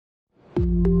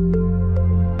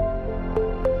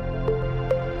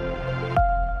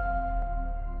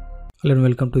Hello and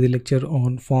welcome to the lecture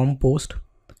on form post.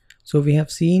 So we have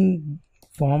seen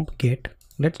form get.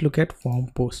 Let's look at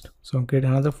form post. So create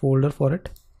another folder for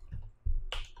it.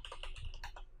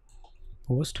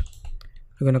 Post.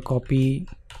 We're going to copy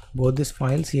both these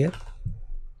files here.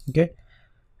 Okay.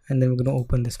 And then we're going to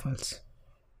open these files.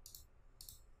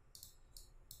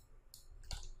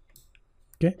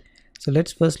 Okay. So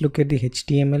let's first look at the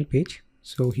HTML page.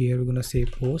 So here we're going to say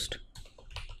post.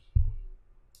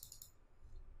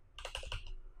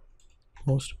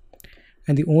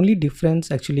 And the only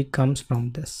difference actually comes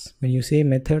from this. When you say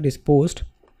method is post,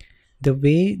 the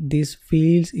way this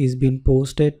fields is being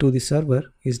posted to the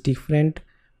server is different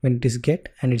when it is get,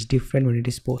 and it's different when it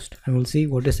is post, and we'll see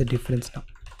what is the difference now.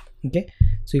 Okay,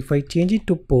 so if I change it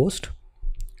to post,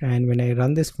 and when I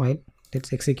run this file,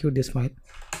 let's execute this file.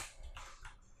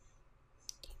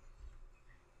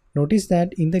 Notice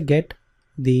that in the get,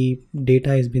 the data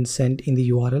has been sent in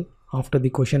the URL after the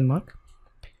question mark.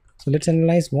 So let's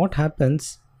analyze what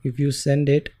happens if you send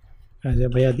it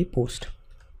via the post.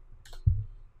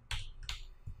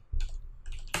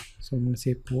 So I'm going to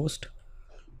say post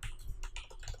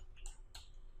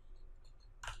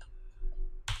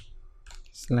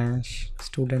 /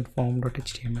 student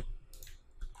form.html.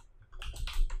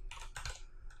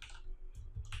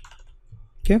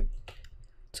 Okay,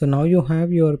 so now you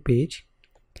have your page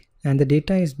and the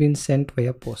data is being sent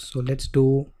via post. So let's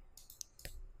do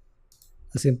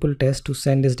a simple test to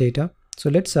send this data. So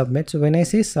let's submit. So when I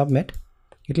say submit,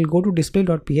 it will go to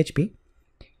display.php,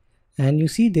 and you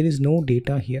see there is no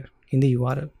data here in the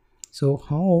URL. So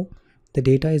how the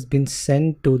data is been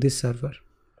sent to this server?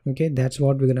 Okay, that's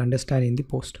what we're going to understand in the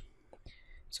post.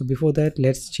 So before that,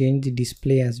 let's change the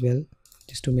display as well,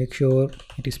 just to make sure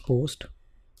it is post.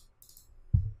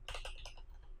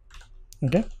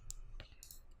 Okay,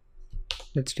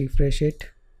 let's refresh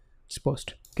it. It's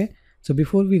post. Okay, so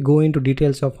before we go into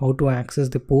details of how to access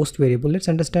the post variable, let's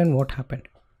understand what happened.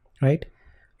 Right,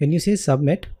 when you say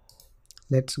submit,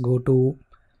 let's go to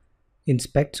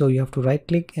inspect. So you have to right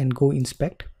click and go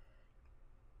inspect.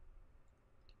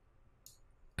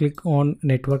 Click on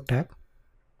network tab.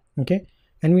 Okay,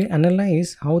 and we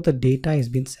analyze how the data is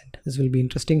being sent. This will be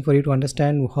interesting for you to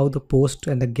understand how the post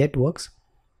and the get works.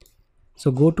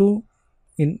 So go to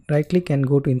right click and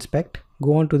go to inspect,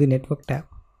 go on to the network tab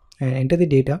and enter the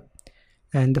data,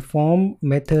 and the form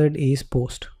method is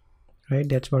post. Right,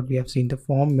 that's what we have seen. The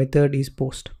form method is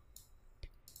post.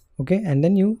 Okay, and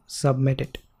then you submit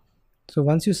it. So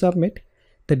once you submit,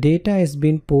 the data is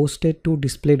being posted to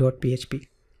display.php.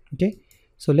 Okay,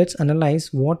 so let's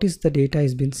analyze what is the data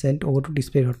is being sent over to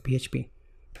display.php.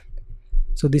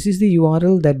 So this is the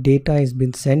URL that data is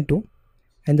being sent to,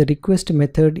 and the request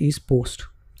method is post.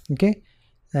 Okay,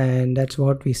 and that's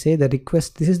what we say, the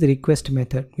request. This is the request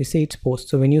method. We say it's post.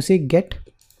 So when you say get,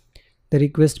 the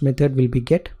request method will be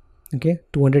get. Okay,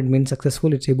 200 means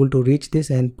successful. It's able to reach this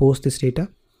and post this data.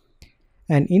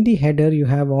 And in the header, you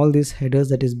have all these headers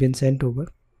that is been sent over.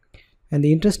 And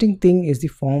the interesting thing is the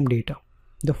form data.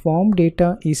 The form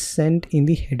data is sent in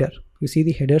the header. You see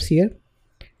the headers here.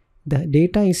 The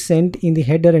data is sent in the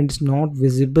header and it's not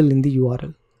visible in the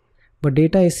URL, but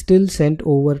data is still sent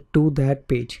over to that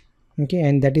page. Okay,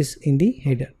 and that is in the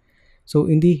header. So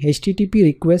in the HTTP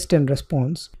request and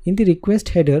response, in the request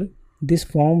header, this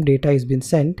form data is been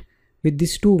sent with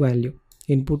these two value: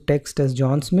 input text as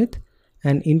John Smith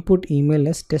and input email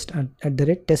as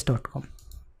test@test.com.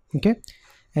 Okay,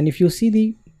 and if you see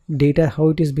the data how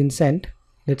it is been sent,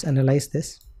 let's analyze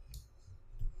this.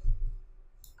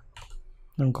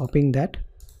 I'm copying that.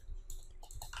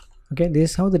 Okay,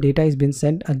 this is how the data is been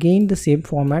sent. Again, the same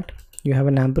format. You have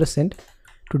an ampersand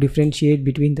to differentiate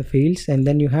between the fields, and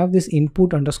then you have this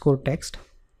input underscore text,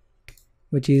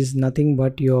 which is nothing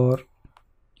but your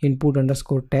input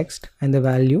underscore text and the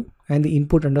value, and the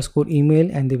input underscore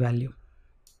email and the value.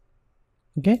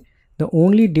 Okay, the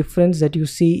only difference that you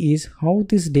see is how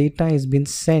this data is been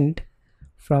sent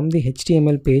from the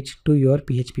HTML page to your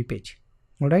PHP page.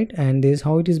 All right, and this is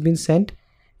how it is been sent.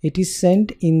 It is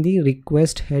sent in the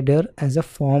request header as a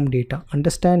form data.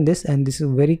 Understand this, and this is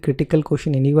a very critical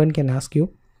question anyone can ask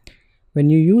you. When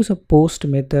you use a post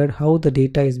method, how the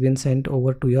data is been sent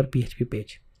over to your PHP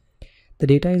page? The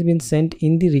data is been sent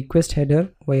in the request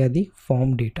header via the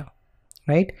form data,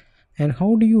 right? And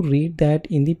how do you read that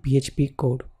in the PHP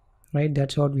code? Right,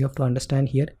 that's what we have to understand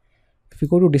here. If you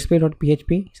go to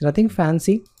display.php, it's nothing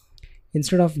fancy.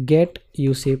 Instead of get,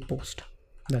 you say post.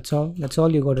 That's all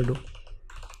you got to do.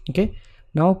 Okay,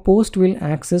 now post will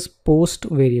access post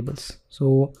variables.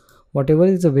 So whatever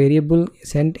is the variable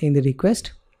sent in the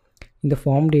request in the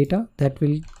form data, that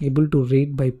will able to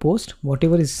read by post.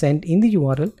 Whatever is sent in the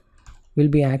URL, will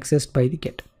be accessed by the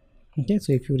get. Okay,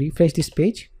 so if you refresh this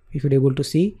page, you should be able to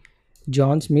see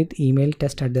John Smith email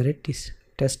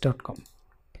test@test.com.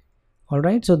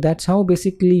 Alright, so that's how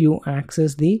basically you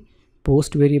access the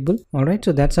post variable. Alright,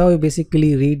 so that's how you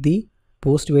basically read the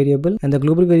post variable, and the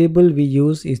global variable we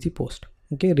use is the post.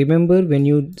 Okay, remember when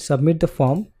you submit the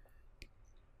form,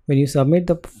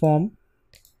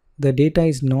 the data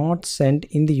is not sent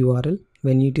in the URL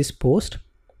when it is post.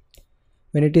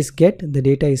 When it is get, the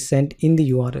data is sent in the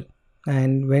URL,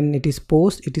 and when it is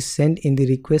post, it is sent in the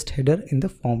request header in the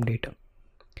form data.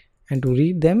 And to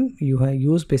read them, you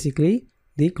use basically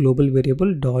the global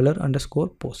variable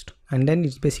 $_post, and then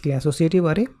it's basically associative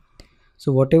array.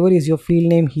 So whatever is your field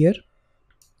name here,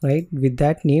 right, with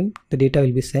that name the data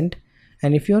will be sent.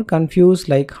 And if you are confused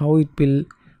like how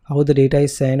the data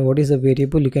is sent, what is the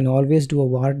variable, you can always do a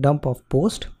var dump of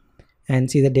post and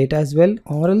see the data as well,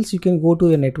 or else you can go to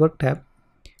your network tab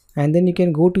and then you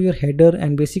can go to your header,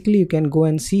 and basically you can go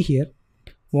and see here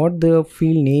what the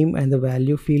field name and the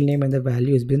value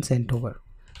has been sent over.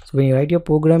 So when you write your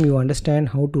program, you understand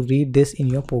how to read this in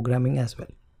your programming as well.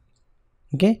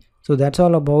 Okay, so that's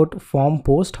all about form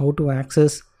post, how to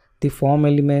access the form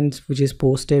elements which is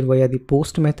posted via the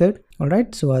post method.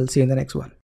 Alright, so I'll see you in the next one.